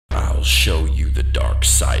will show you the dark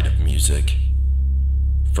side of music.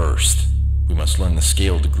 First, we must learn the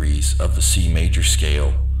scale degrees of the C major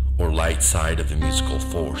scale, or light side of the musical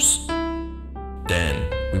force. Then,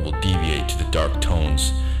 we will deviate to the dark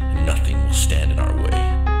tones, and nothing will stand in our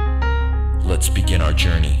way. Let's begin our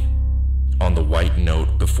journey on the white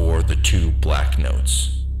note before the two black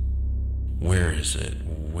notes. Where is it?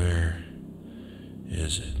 Where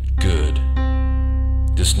is it? Good.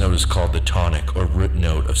 This note is called the tonic or root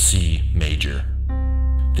note of C major.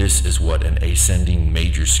 This is what an ascending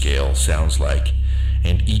major scale sounds like,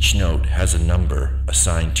 and each note has a number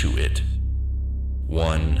assigned to it.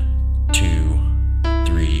 1, 2,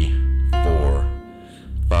 3, 4,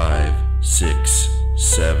 5, 6,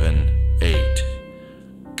 7, 8.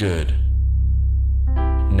 Good.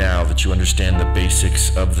 Now that you understand the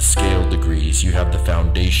basics of the scale degrees, you have the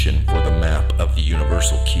foundation for the map of the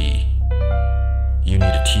universal key. You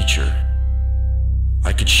need a teacher.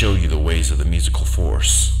 I could show you the ways of the musical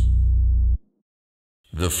force.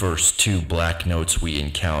 The first two black notes we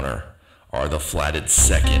encounter are the flatted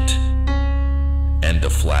second and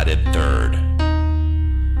the flatted third.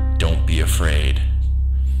 Don't be afraid.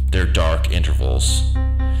 They're dark intervals.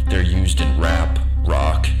 They're used in rap,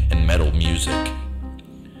 rock, and metal music.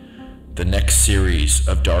 The next series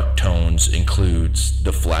of dark tones includes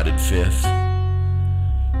the flatted fifth,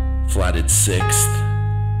 flatted sixth,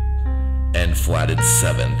 and flatted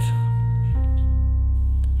seventh.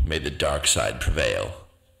 May the dark side prevail.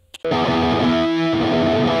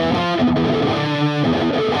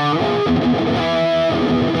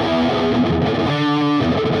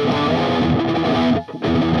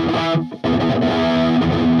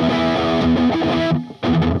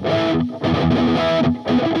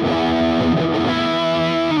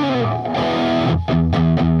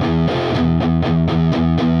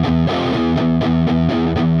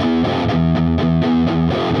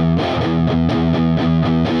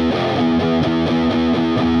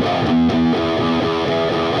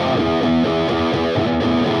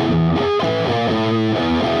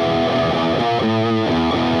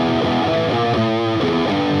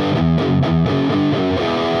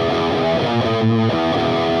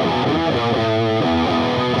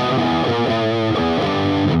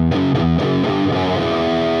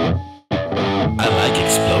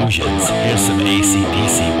 Here's some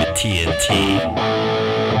AC/DC with TNT.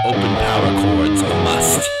 Open power cord.